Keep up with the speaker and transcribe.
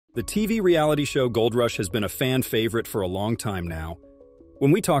The TV reality show Gold Rush has been a fan favorite for a long time now. When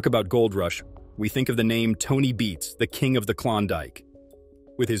we talk about Gold Rush, we think of the name Tony Beets, the king of the Klondike.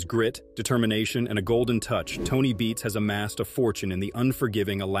 With his grit, determination, and a golden touch, Tony Beets has amassed a fortune in the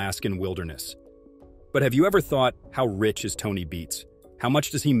unforgiving Alaskan wilderness. But have you ever thought, how rich is Tony Beets? How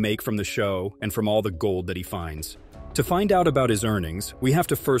much does he make from the show and from all the gold that he finds? To find out about his earnings, we have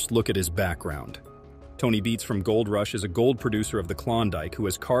to first look at his background. Tony Beets from Gold Rush is a gold producer of the Klondike who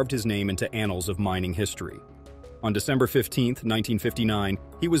has carved his name into annals of mining history. On December 15, 1959,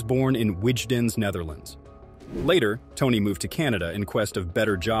 he was born in Wijden, Netherlands. Later, Tony moved to Canada in quest of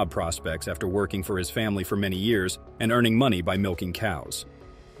better job prospects after working for his family for many years and earning money by milking cows.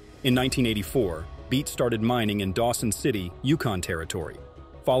 In 1984, Beets started mining in Dawson City, Yukon Territory,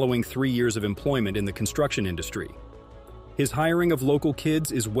 following 3 years of employment in the construction industry. His hiring of local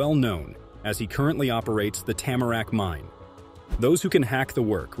kids is well known, as he currently operates the Tamarack Mine. Those who can hack the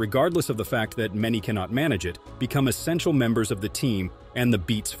work, regardless of the fact that many cannot manage it, become essential members of the team and the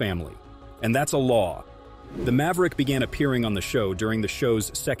Beets family. And that's a law. The Maverick began appearing on the show during the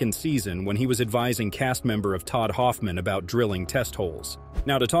show's second season when he was advising cast member of Todd Hoffman about drilling test holes.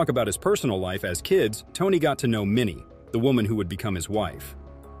 Now, to talk about his personal life as kids, Tony got to know Minnie, the woman who would become his wife.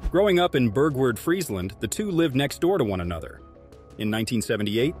 Growing up in Bergwoerd, Friesland, the two lived next door to one another. In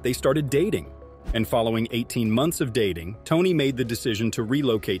 1978, they started dating, and following 18 months of dating, Tony made the decision to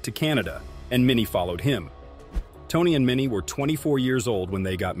relocate to Canada, and Minnie followed him. Tony and Minnie were 24 years old when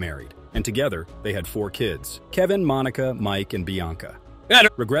they got married, and together they had 4 kids: Kevin, Monica, Mike, and Bianca.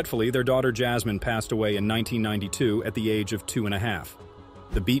 Regretfully, their daughter Jasmine passed away in 1992 at the age of 2.5.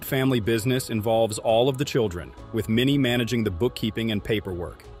 The Beet family business involves all of the children, with Minnie managing the bookkeeping and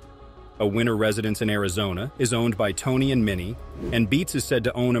paperwork. A winter residence in Arizona is owned by Tony and Minnie, and Beets is said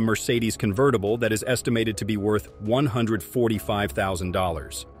to own a Mercedes convertible that is estimated to be worth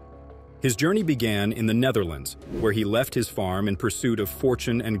 $145,000. His journey began in the Netherlands, where he left his farm in pursuit of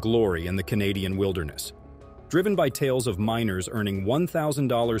fortune and glory in the Canadian wilderness. Driven by tales of miners earning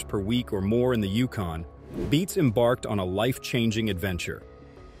 $1,000 per week or more in the Yukon, Beets embarked on a life-changing adventure.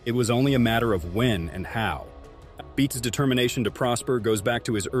 It was only a matter of when and how. Beets' determination to prosper goes back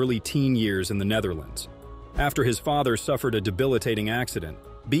to his early teen years in the Netherlands. After his father suffered a debilitating accident,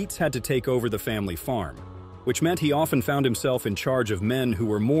 Beets had to take over the family farm, which meant he often found himself in charge of men who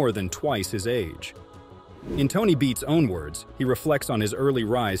were more than twice his age. In Tony Beets' own words, he reflects on his early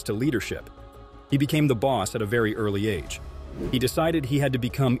rise to leadership. He became the boss at a very early age. He decided he had to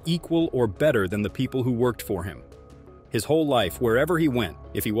become equal or better than the people who worked for him. His whole life, wherever he went,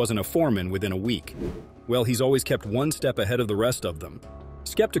 if he wasn't a foreman within a week, well, he's always kept one step ahead of the rest of them.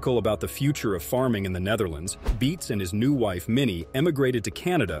 Skeptical about the future of farming in the Netherlands, Beets and his new wife, Minnie, emigrated to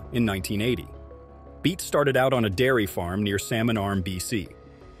Canada in 1980. Beets started out on a dairy farm near Salmon Arm, BC.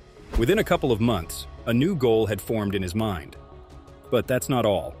 Within a couple of months, a new goal had formed in his mind. But that's not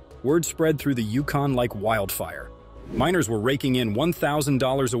all. Word spread through the Yukon like wildfire. Miners were raking in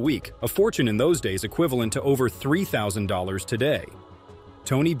 $1,000 a week, a fortune in those days equivalent to over $3,000 today.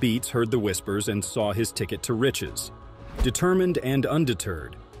 Tony Beets heard the whispers and saw his ticket to riches. Determined and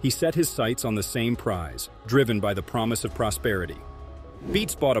undeterred, he set his sights on the same prize, driven by the promise of prosperity.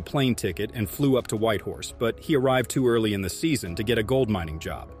 Beets bought a plane ticket and flew up to Whitehorse, but he arrived too early in the season to get a gold mining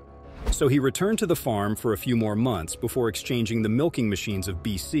job. So he returned to the farm for a few more months before exchanging the milking machines of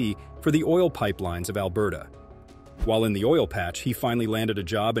BC for the oil pipelines of Alberta. While in the oil patch, he finally landed a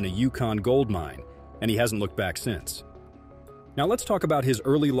job in a Yukon gold mine, and he hasn't looked back since. Now let's talk about his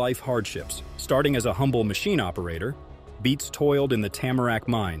early life hardships. Starting as a humble machine operator, Beets toiled in the Tamarack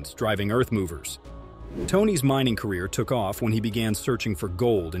mines, driving earth movers. Tony's mining career took off when he began searching for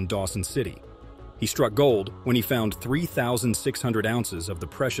gold in Dawson City. He struck gold when he found 3,600 ounces of the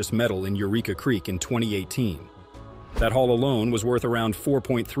precious metal in Eureka Creek in 2018. That haul alone was worth around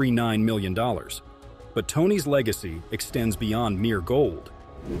 $4.39 million. But Tony's legacy extends beyond mere gold.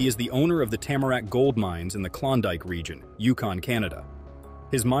 He is the owner of the Tamarack gold mines in the Klondike region, Yukon, Canada.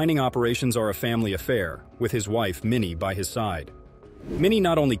 His mining operations are a family affair, with his wife, Minnie, by his side. Minnie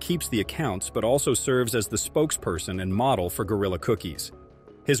not only keeps the accounts, but also serves as the spokesperson and model for Gorilla Cookies.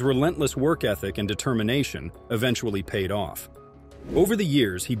 His relentless work ethic and determination eventually paid off. Over the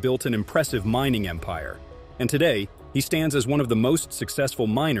years, he built an impressive mining empire, and today, he stands as one of the most successful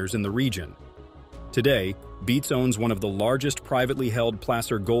miners in the region. Today, Beets owns one of the largest privately held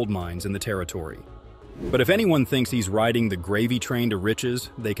placer gold mines in the territory. But if anyone thinks he's riding the gravy train to riches,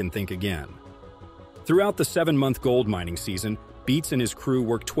 they can think again. Throughout the 7-month gold mining season, Beets and his crew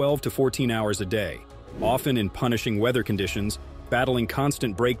work 12 to 14 hours a day, often in punishing weather conditions, battling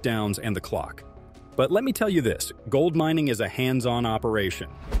constant breakdowns and the clock. But let me tell you this, gold mining is a hands-on operation.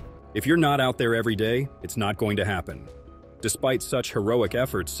 If you're not out there every day, it's not going to happen. Despite such heroic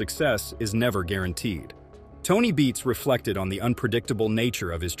efforts, success is never guaranteed. Tony Beets reflected on the unpredictable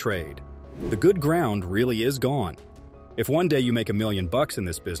nature of his trade. The good ground really is gone. If one day you make $1 million in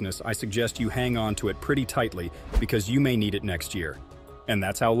this business, I suggest you hang on to it pretty tightly because you may need it next year. And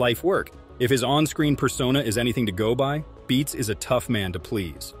that's how life works. If his on-screen persona is anything to go by, Beets is a tough man to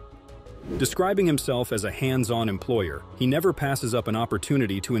please. Describing himself as a hands-on employer, he never passes up an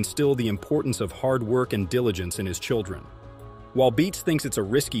opportunity to instill the importance of hard work and diligence in his children. While Beets thinks it's a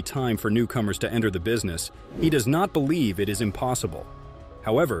risky time for newcomers to enter the business, he does not believe it is impossible.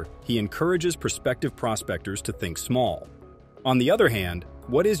 However, he encourages prospective prospectors to think small. On the other hand,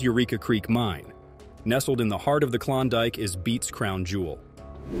 what is Eureka Creek Mine? Nestled in the heart of the Klondike is Beets' crown jewel.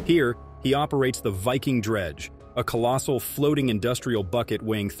 Here, he operates the Viking Dredge, a colossal floating industrial bucket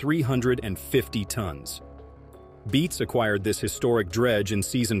weighing 350 tons. Beets acquired this historic dredge in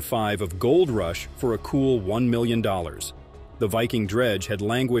Season 5 of Gold Rush for a cool $1 million. The Viking Dredge had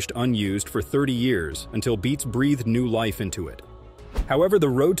languished unused for 30 years until Beets breathed new life into it. However, the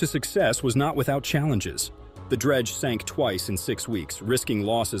road to success was not without challenges. The dredge sank twice in 6 weeks, risking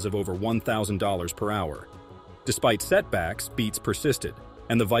losses of over $1,000 per hour. Despite setbacks, Beets persisted,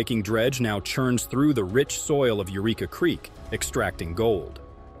 and the Viking Dredge now churns through the rich soil of Eureka Creek, extracting gold.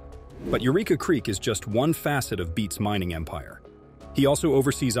 But Eureka Creek is just one facet of Beets' mining empire. He also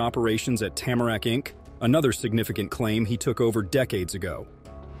oversees operations at Tamarack Inc., another significant claim he took over decades ago.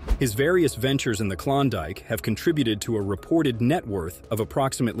 His various ventures in the Klondike have contributed to a reported net worth of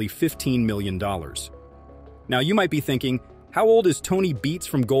approximately $15 million. Now you might be thinking, how old is Tony Beets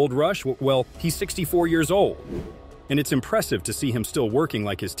from Gold Rush? Well, he's 64 years old. And it's impressive to see him still working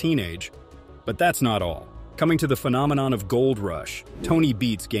like his teenage. But that's not all. Coming to the phenomenon of Gold Rush, Tony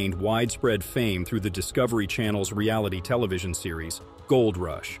Beets gained widespread fame through the Discovery Channel's reality television series, Gold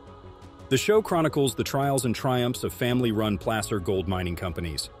Rush. The show chronicles the trials and triumphs of family-run placer gold mining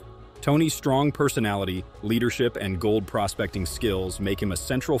companies. Tony's strong personality, leadership, and gold prospecting skills make him a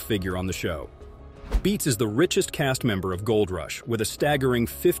central figure on the show. Beets is the richest cast member of Gold Rush, with a staggering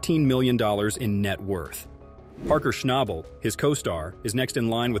 $15 million in net worth. Parker Schnabel, his co-star, is next in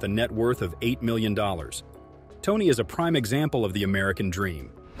line with a net worth of $8 million. Tony is a prime example of the American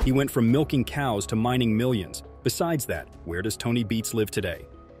dream. He went from milking cows to mining millions. Besides that, where does Tony Beets live today?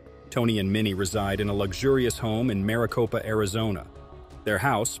 Tony and Minnie reside in a luxurious home in Maricopa, Arizona. Their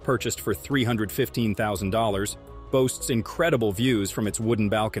house, purchased for $315,000, boasts incredible views from its wooden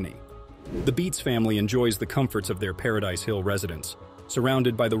balcony. The Beets family enjoys the comforts of their Paradise Hill residence,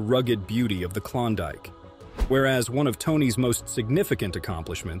 surrounded by the rugged beauty of the Klondike. Whereas one of Tony's most significant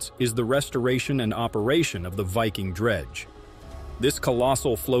accomplishments is the restoration and operation of the Viking Dredge. This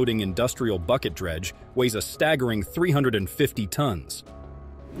colossal floating industrial bucket dredge weighs a staggering 350 tons.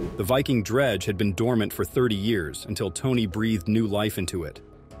 The Viking Dredge had been dormant for 30 years until Tony breathed new life into it.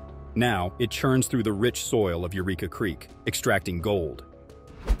 Now, it churns through the rich soil of Eureka Creek, extracting gold.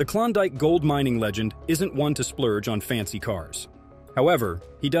 The Klondike gold mining legend isn't one to splurge on fancy cars. However,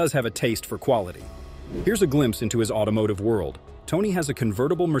 he does have a taste for quality. Here's a glimpse into his automotive world. Tony has a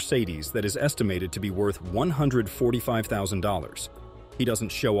convertible Mercedes that is estimated to be worth $145,000. He doesn't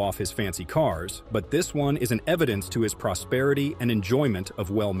show off his fancy cars, but this one is an evidence to his prosperity and enjoyment of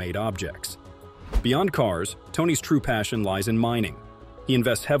well-made objects. Beyond cars, Tony's true passion lies in mining. He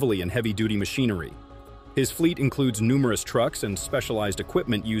invests heavily in heavy-duty machinery. His fleet includes numerous trucks and specialized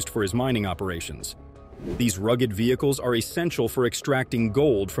equipment used for his mining operations. These rugged vehicles are essential for extracting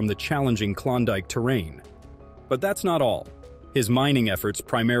gold from the challenging Klondike terrain. But that's not all. His mining efforts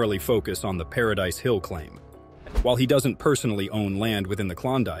primarily focus on the Paradise Hill claim. While he doesn't personally own land within the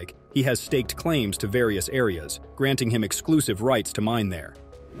Klondike, he has staked claims to various areas, granting him exclusive rights to mine there.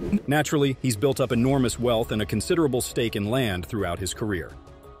 Naturally, he's built up enormous wealth and a considerable stake in land throughout his career.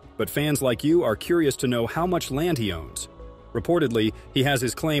 But fans like you are curious to know how much land he owns. Reportedly, he has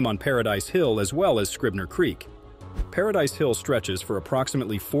his claim on Paradise Hill as well as Scribner Creek. Paradise Hill stretches for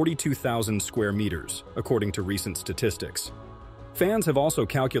approximately 42,000 square meters, according to recent statistics. Fans have also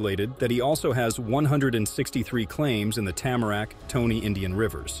calculated that he also has 163 claims in the Tamarack, Tony Indian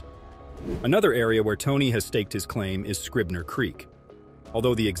Rivers. Another area where Tony has staked his claim is Scribner Creek.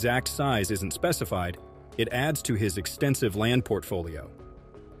 Although the exact size isn't specified, it adds to his extensive land portfolio.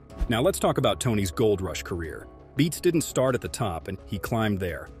 Now let's talk about Tony's Gold Rush career. Beets didn't start at the top, and he climbed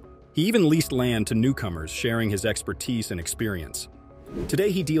there. He even leased land to newcomers, sharing his expertise and experience.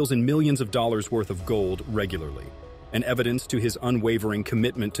 Today he deals in millions of dollars worth of gold regularly, an evidence to his unwavering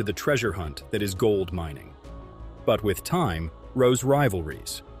commitment to the treasure hunt that is gold mining. But with time, rose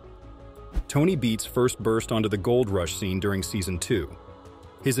rivalries. Tony Beets first burst onto the gold rush scene during Season 2.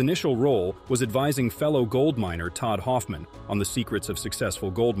 His initial role was advising fellow gold miner Todd Hoffman on the secrets of successful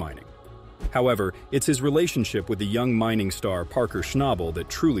gold mining. However, it's his relationship with the young mining star Parker Schnabel that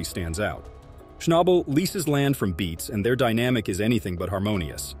truly stands out. Schnabel leases land from Beets, and their dynamic is anything but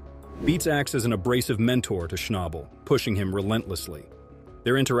harmonious. Beets acts as an abrasive mentor to Schnabel, pushing him relentlessly.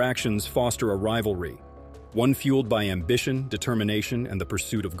 Their interactions foster a rivalry, one fueled by ambition, determination, and the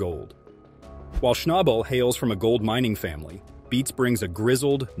pursuit of gold. While Schnabel hails from a gold mining family, Beets brings a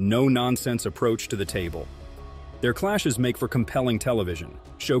grizzled, no-nonsense approach to the table. Their clashes make for compelling television,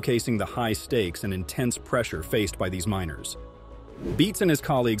 showcasing the high stakes and intense pressure faced by these miners. Beets and his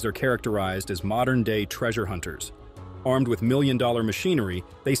colleagues are characterized as modern-day treasure hunters. Armed with million-dollar machinery,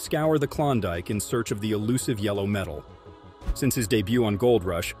 they scour the Klondike in search of the elusive yellow metal. Since his debut on Gold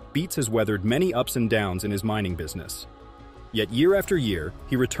Rush, Beets has weathered many ups and downs in his mining business. Yet year after year,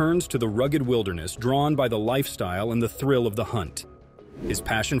 he returns to the rugged wilderness, drawn by the lifestyle and the thrill of the hunt. His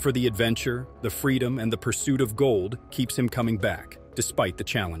passion for the adventure, the freedom, and the pursuit of gold keeps him coming back, despite the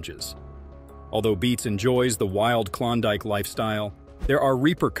challenges. Although Beets enjoys the wild Klondike lifestyle, there are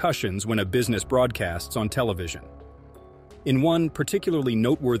repercussions when a business broadcasts on television. In one particularly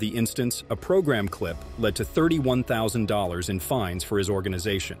noteworthy instance, a program clip led to $31,000 in fines for his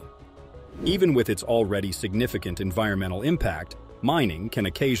organization. Even with its already significant environmental impact, mining can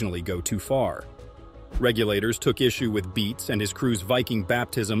occasionally go too far. Regulators took issue with Beets and his crew's Viking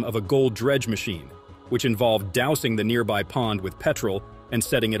baptism of a gold dredge machine, which involved dousing the nearby pond with petrol and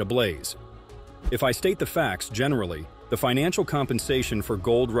setting it ablaze. If I state the facts generally, the financial compensation for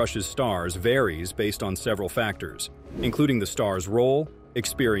Gold Rush's stars varies based on several factors, including the star's role,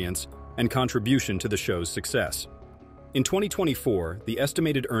 experience, and contribution to the show's success. In 2024, the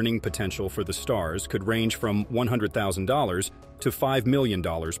estimated earning potential for the stars could range from $100,000 to $5 million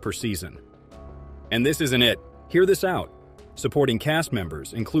per season. And this isn't it. Hear this out. Supporting cast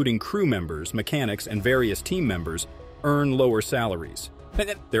members, including crew members, mechanics, and various team members, earn lower salaries.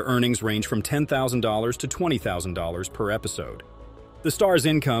 Their earnings range from $10,000 to $20,000 per episode. The stars'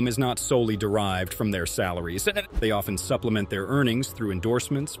 income is not solely derived from their salaries. They often supplement their earnings through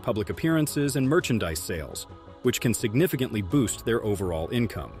endorsements, public appearances, and merchandise sales, which can significantly boost their overall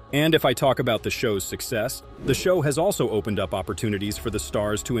income. And if I talk about the show's success, the show has also opened up opportunities for the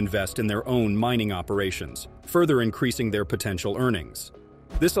stars to invest in their own mining operations, further increasing their potential earnings.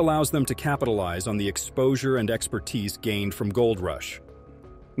 This allows them to capitalize on the exposure and expertise gained from Gold Rush.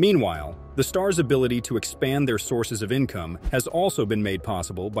 Meanwhile, the stars' ability to expand their sources of income has also been made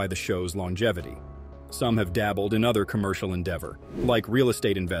possible by the show's longevity. Some have dabbled in other commercial endeavor, like real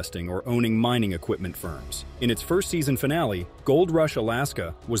estate investing or owning mining equipment firms. In its first season finale, Gold Rush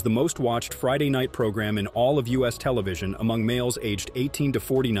Alaska was the most watched Friday night program in all of U.S. television among males aged 18 to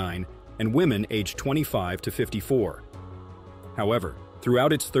 49 and women aged 25 to 54. However,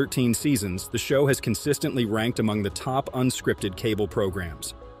 throughout its 13 seasons, the show has consistently ranked among the top unscripted cable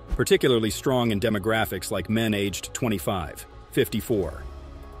programs, particularly strong in demographics like men aged 25, 54.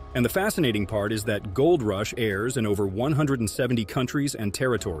 And the fascinating part is that Gold Rush airs in over 170 countries and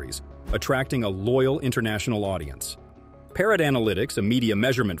territories, attracting a loyal international audience. Parrot Analytics, a media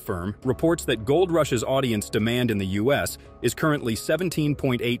measurement firm, reports that Gold Rush's audience demand in the U.S. is currently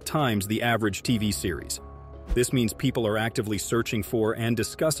 17.8 times the average TV series. This means people are actively searching for and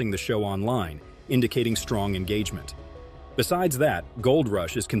discussing the show online, indicating strong engagement. Besides that, Gold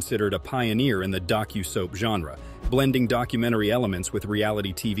Rush is considered a pioneer in the docu-soap genre, blending documentary elements with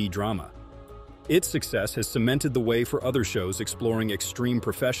reality TV drama. Its success has cemented the way for other shows exploring extreme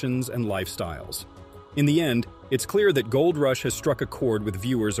professions and lifestyles. In the end, it's clear that Gold Rush has struck a chord with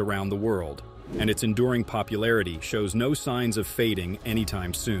viewers around the world, and its enduring popularity shows no signs of fading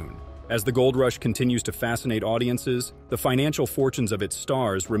anytime soon. As the Gold Rush continues to fascinate audiences, the financial fortunes of its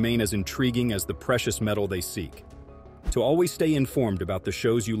stars remain as intriguing as the precious metal they seek. To always stay informed about the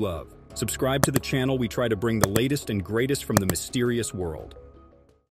shows you love, subscribe to the channel. We try to bring the latest and greatest from the mysterious world.